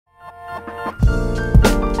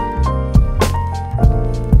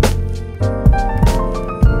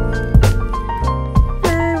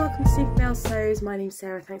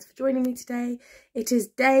Sarah, thanks for joining me today. It is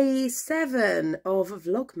day 7 of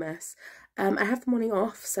Vlogmas. I have the morning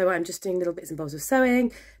off, so I'm just doing little bits and bobs of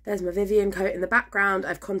sewing. There's my Vivian coat in the background.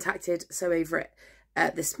 I've contacted Sew Over It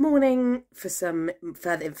this morning for some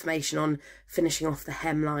further information on finishing off the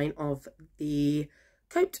hemline of the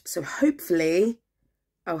coat. So hopefully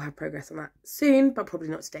I'll have progress on that soon, but probably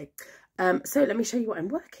not today. So let me show you what I'm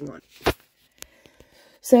working on.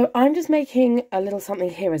 So I'm just making a little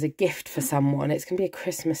something here as a gift for someone. It's going to be a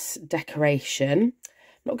Christmas decoration.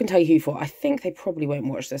 I'm not going to tell you who for. I think they probably won't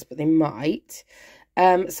watch this, but they might.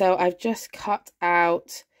 So I've just cut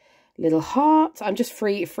out little hearts. I'm just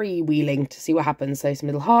freewheeling to see what happens. So some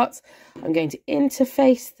little hearts. I'm going to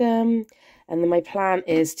interface them. And then my plan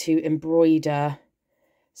is to embroider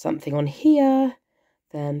something on here.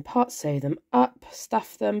 Then part sew them up,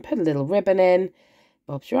 stuff them, put a little ribbon in.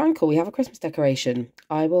 Bob's your uncle, we have a Christmas decoration.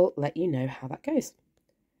 I will let you know how that goes.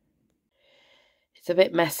 It's a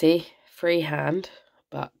bit messy, freehand,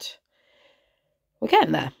 but we're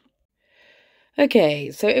getting there. Okay,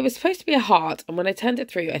 so it was supposed to be a heart, and when I turned it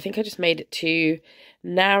through, I think I just made it too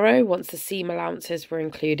narrow once the seam allowances were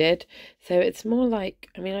included. So it's more like,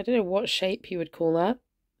 I mean, I don't know what shape you would call that.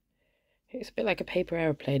 It's a bit like a paper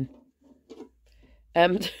aeroplane.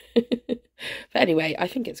 But anyway, I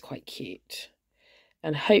think it's quite cute.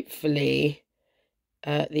 And hopefully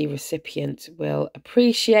the recipient will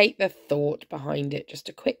appreciate the thought behind it. Just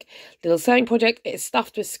a quick little sewing project. It's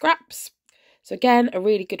stuffed with scraps. So again, a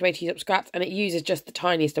really good way to use up scraps. And it uses just the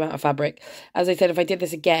tiniest amount of fabric. As I said, if I did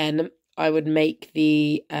this again, I would make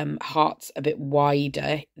the hearts a bit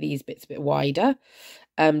wider. These bits a bit wider.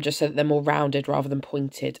 Just so that they're more rounded rather than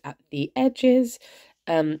pointed at the edges.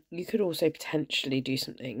 You could also potentially do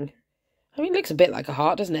something. I mean, it looks a bit like a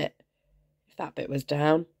heart, doesn't it? If that bit was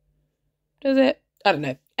down. Does it? I don't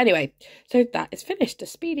know. Anyway, so that is finished. A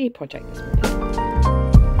speedy project this morning.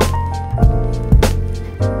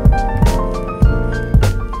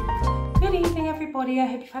 Good evening, everybody. I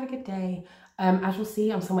hope you've had a good day. As you'll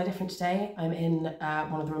see, I'm somewhere different today. I'm in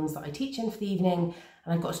one of the rooms that I teach in for the evening,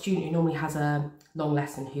 and I've got a student who normally has a long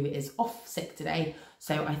lesson who is off sick today.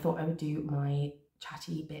 So I thought I would do my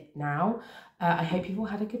chatty bit now. I hope you've all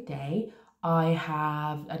had a good day.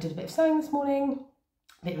 I did a bit of sewing this morning,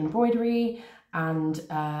 a bit of embroidery, and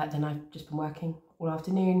then I've just been working all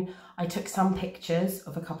afternoon. I took some pictures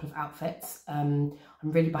of a couple of outfits. I'm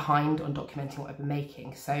really behind on documenting what I've been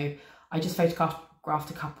making, so I just photographed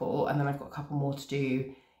a couple, and then I've got a couple more to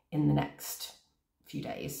do in the next few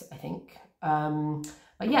days, I think.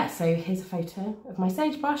 But yeah, so here's a photo of my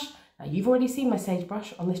sagebrush. Now, you've already seen my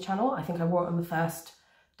sagebrush on this channel. I think I wore it on the first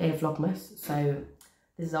day of Vlogmas, so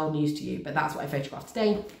this is old news to you, but that's what I photographed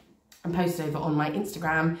today and posted over on my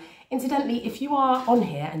Instagram. Incidentally, if you are on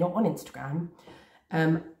here and you're on Instagram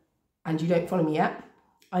and you don't follow me yet,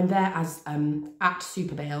 I'm there as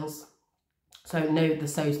 @superbales. So no, the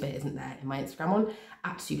sews bit isn't there in my Instagram one,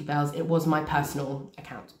 @superbales. It was my personal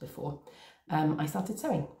account before I started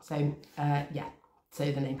sewing. So yeah,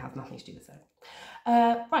 so the name has nothing to do with sewing.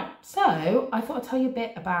 Right, so I thought I'd tell you a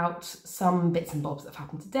bit about some bits and bobs that have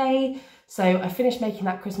happened today. So I finished making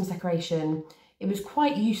that Christmas decoration. It was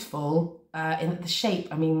quite useful in the shape.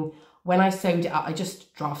 I mean, when I sewed it up, I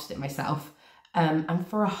just drafted it myself. And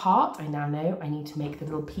for a heart, I now know I need to make the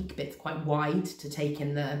little peak bits quite wide to take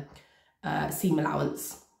in the seam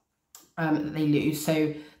allowance that they lose.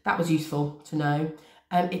 So that was useful to know.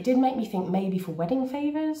 It did make me think maybe for wedding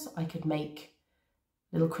favours, I could make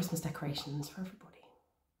little Christmas decorations for everybody.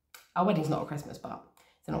 Our wedding's not at Christmas, but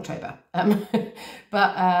it's in October.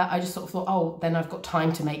 But I just sort of thought, oh, then I've got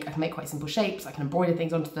time to I can make quite simple shapes. I can embroider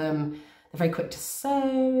things onto them. They're very quick to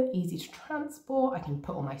sew, easy to transport. I can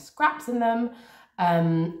put all my scraps in them.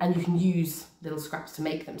 And you can use little scraps to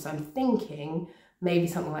make them. So I'm thinking maybe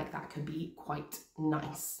something like that could be quite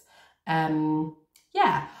nice.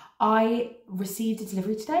 Yeah, I received a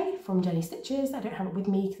delivery today from Jenny Stitches. I don't have it with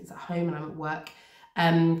me because it's at home and I'm at work.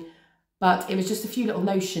 But it was just a few little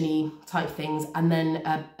notion-y type things, and then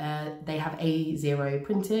they have A0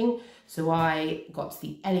 printing. So I got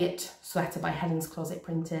the Elliot sweater by Helen's Closet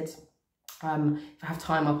printed. If I have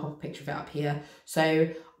time, I'll pop a picture of it up here. So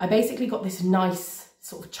I basically got this nice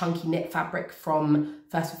sort of chunky knit fabric from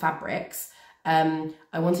First for Fabrics. I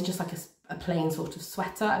wanted just like a plain sort of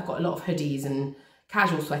sweater. I've got a lot of hoodies and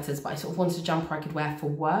casual sweaters, but I sort of wanted a jumper I could wear for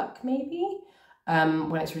work maybe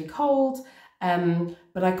when it's really cold.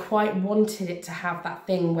 But I quite wanted it to have that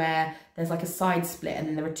thing where there's like a side split and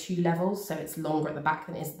then there are 2 levels, so it's longer at the back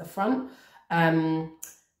than it is at the front. And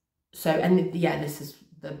yeah, this is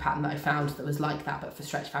the pattern that I found that was like that, but for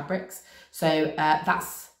stretch fabrics. So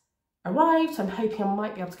that's arrived. So I'm hoping I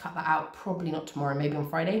might be able to cut that out, probably not tomorrow, maybe on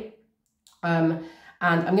Friday. And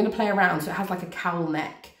I'm going to play around. So it has like a cowl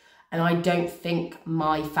neck, and I don't think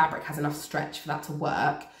my fabric has enough stretch for that to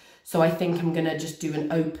work. So I think I'm going to just do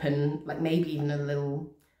an open, like maybe even a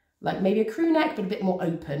little, like maybe a crew neck, but a bit more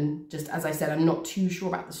open. Just as I said, I'm not too sure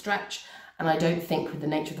about the stretch, and I don't think with the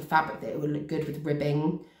nature of the fabric that it would look good with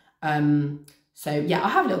ribbing. So yeah, I'll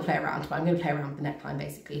have a little play around, but I'm going to play around with the neckline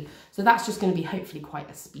basically. So that's just going to be hopefully quite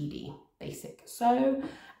a speedy basic. So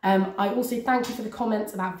I also thank you for the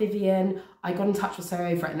comments about Vivian. I got in touch with her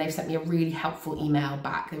over it, and they've sent me a really helpful email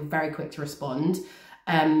back. They were very quick to respond.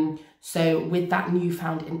 So with that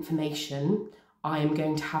newfound information, I am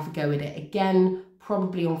going to have a go at it again,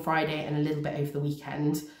 probably on Friday and a little bit over the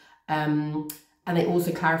weekend. And they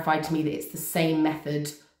also clarified to me that it's the same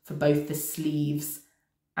method for both the sleeves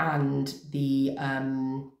and the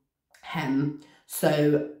hem.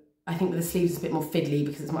 So I think that the sleeves is a bit more fiddly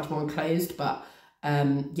because it's much more enclosed, but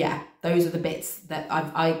yeah, those are the bits that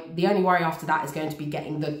the only worry after that is going to be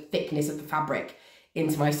getting the thickness of the fabric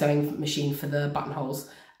into my sewing machine for the buttonholes.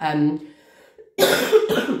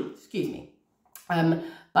 Excuse me.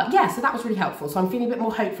 But yeah, so that was really helpful. So I'm feeling a bit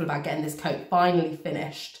more hopeful about getting this coat finally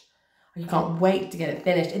finished. I can't wait to get it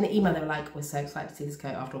finished. In the email, they were like, we're so excited to see this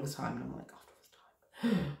coat after all this time. And I'm like, after all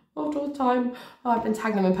this time? After all the time? Oh, I've been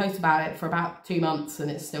tagging them in posts about it for about 2 months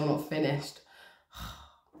and it's still not finished.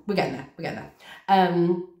 We're getting there, we're getting there.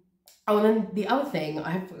 Oh, and then the other thing,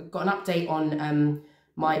 I've got an update on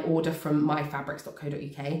my order from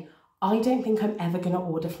myfabrics.co.uk. I don't think I'm ever going to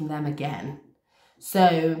order from them again.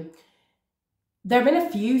 So there have been a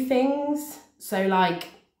few things. So like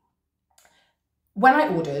when I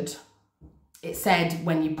ordered, it said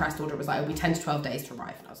when you pressed order, it was like, it'll be 10 to 12 days to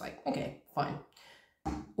arrive. And I was like, okay, fine,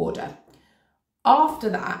 order. After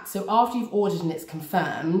that, so after you've ordered and it's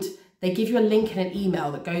confirmed, they give you a link in an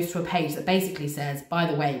email that goes to a page that basically says, by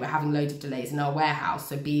the way, we're having loads of delays in our warehouse,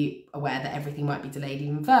 so be aware that everything might be delayed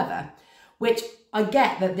even further. Which I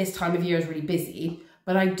get that this time of year is really busy,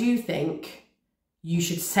 but I do think you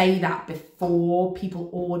should say that before people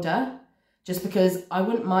order, just because I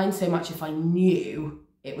wouldn't mind so much if I knew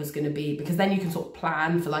it was going to be, because then you can sort of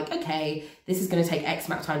plan for like, okay, this is going to take X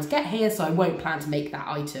amount of time to get here, so I won't plan to make that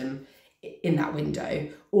item in that window,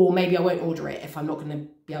 or maybe I won't order it if I'm not going to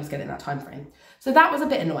be able to get it in that time frame. So that was a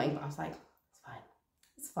bit annoying, but I was like,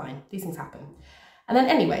 it's fine, these things happen. And then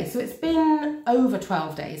anyway, so it's been over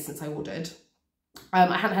 12 days since I ordered.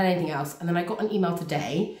 I hadn't had anything else, and then I got an email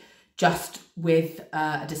today just with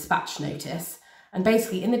a dispatch notice, and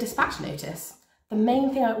basically in the dispatch notice, the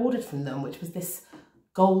main thing I ordered from them, which was this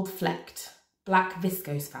gold flecked black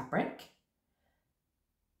viscose fabric,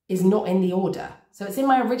 is not in the order. So it's in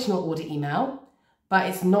my original order email, but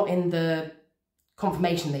it's not in the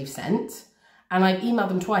confirmation they've sent. And I've emailed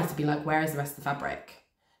them twice to be like, where is the rest of the fabric?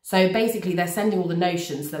 So basically they're sending all the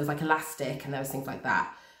notions. So there was like elastic and there was things like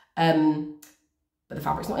that. But the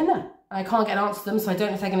fabric's not in there. I can't get an answer to them. So I don't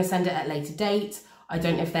know if they're going to send it at a later date. I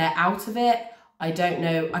don't know if they're out of it. I don't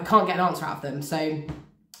know. I can't get an answer out of them. So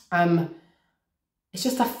it's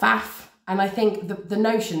just a faff. And I think the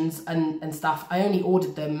notions and stuff, I only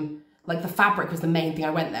ordered them, like the fabric was the main thing I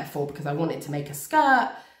went there for, because I wanted to make a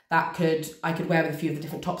skirt that I could wear with a few of the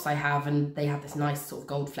different tops I have, and they had this nice sort of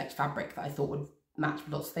gold flecked fabric that I thought would match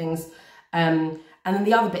with lots of things. And then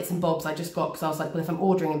the other bits and bobs I just got because I was like, well, if I'm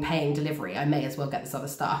ordering and paying delivery, I may as well get this other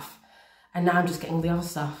stuff. And now I'm just getting all the other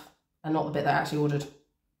stuff and not the bit that I actually ordered.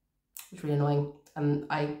 It's really annoying. And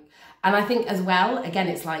I think as well, again,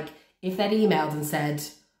 it's like if they'd emailed and said,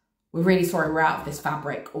 we're really sorry, we're out of this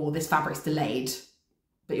fabric, or this fabric's delayed,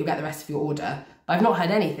 but you'll get the rest of your order. But I've not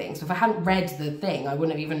heard anything. So if I hadn't read the thing, I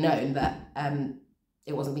wouldn't have even known that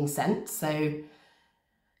it wasn't being sent. So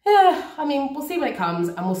yeah, I mean, we'll see when it comes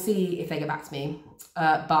and we'll see if they get back to me.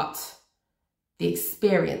 But the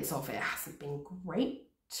experience of it hasn't been great.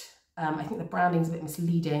 I think the branding's a bit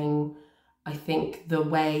misleading. I think the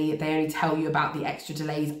way they only tell you about the extra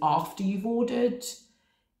delays after you've ordered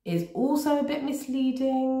is also a bit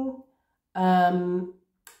misleading. And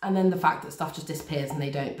then the fact that stuff just disappears and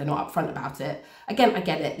they're not upfront about it. Again, I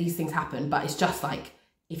get it, these things happen, but it's just like,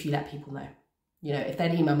 if you let people know. You know, if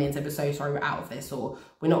they'd email me and said, we're so sorry, we're out of this, or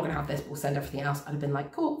we're not gonna have this, but we'll send everything else, I'd have been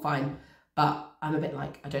like, cool, fine. But I'm a bit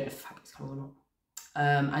like, I don't know if the fabric's coming or not.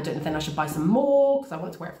 I don't know if then I should buy some more, because I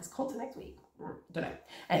want to wear it for this concert next week. I don't know.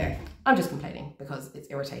 Anyway, I'm just complaining because it's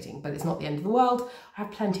irritating, but it's not the end of the world. I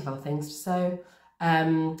have plenty of other things to sew.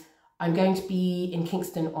 I'm going to be in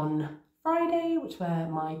Kingston on Friday, which is where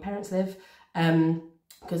my parents live,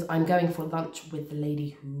 because I'm going for lunch with the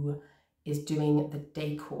lady who is doing the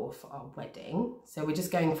decor for our wedding. So we're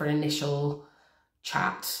just going for an initial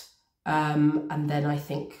chat, And then I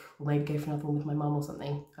think we'll maybe go for another one with my mum or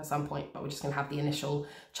something at some point, but we're just going to have the initial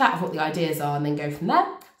chat of what the ideas are and then go from there.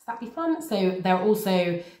 So that'd be fun. So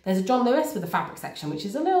there's a John Lewis with a fabric section, which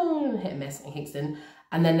is a little hit and miss in Kingston.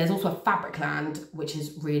 And then there's also a Fabric Land, which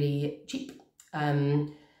is really cheap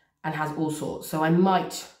and has all sorts. So I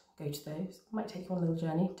might go to those. I might take you on a little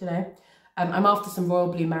journey, don't know. I'm after some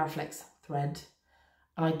Royal Blue Mariflex thread,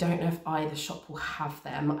 and I don't know if either shop will have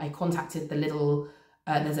them. I contacted the little,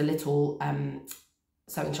 there's a little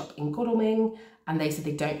sewing shop in Godalming, and they said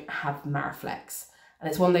they don't have Mariflex. And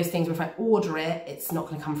it's one of those things where if I order it, it's not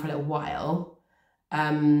going to come for a little while.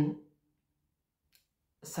 So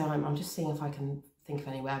I'm just seeing if I can think of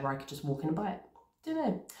anywhere where I could just walk in and buy it. Don't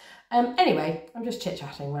know. Anyway, I'm just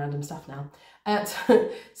chit-chatting random stuff now.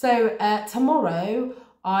 Tomorrow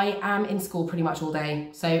I am in school pretty much all day,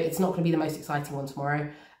 so it's not going to be the most exciting one tomorrow.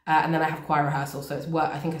 And then I have choir rehearsal, so it's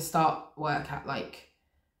work. I think I start work at like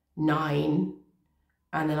 9,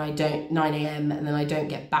 and then 9 a.m, and then I don't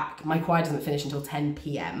get back. My choir doesn't finish until 10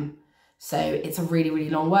 p.m. So it's a really,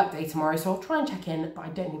 really long work day tomorrow. So I'll try and check in, but I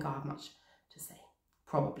don't think I'll have much to say,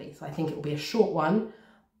 probably. So I think it will be a short one.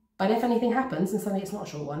 But if anything happens and suddenly it's not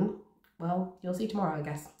a short one, well, you'll see tomorrow, I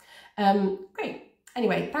guess. Great.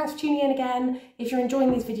 Anyway, thanks for tuning in again. If you're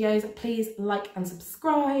enjoying these videos, please like and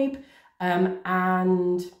subscribe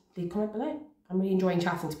and leave a comment below. I'm really enjoying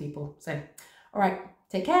chatting to people. So, all right,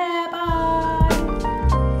 take care. Bye.